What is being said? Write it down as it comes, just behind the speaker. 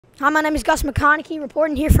Hi, my name is Gus McConaughey,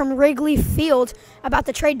 reporting here from Wrigley Field about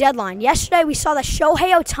the trade deadline. Yesterday, we saw that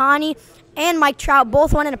Shohei Ohtani and Mike Trout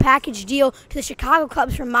both went in a package deal to the Chicago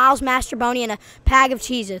Cubs for Miles Mastrobuoni and a bag of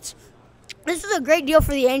Cheez-Its. This is a great deal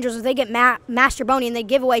for the Angels if they get Mastrobuoni and they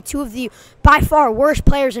give away two of the by far worst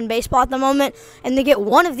players in baseball at the moment, and they get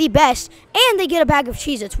one of the best, and they get a bag of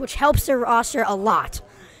Cheez-Its, which helps their roster a lot.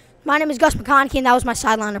 My name is Gus McConaughey, and that was my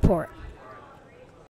sideline report.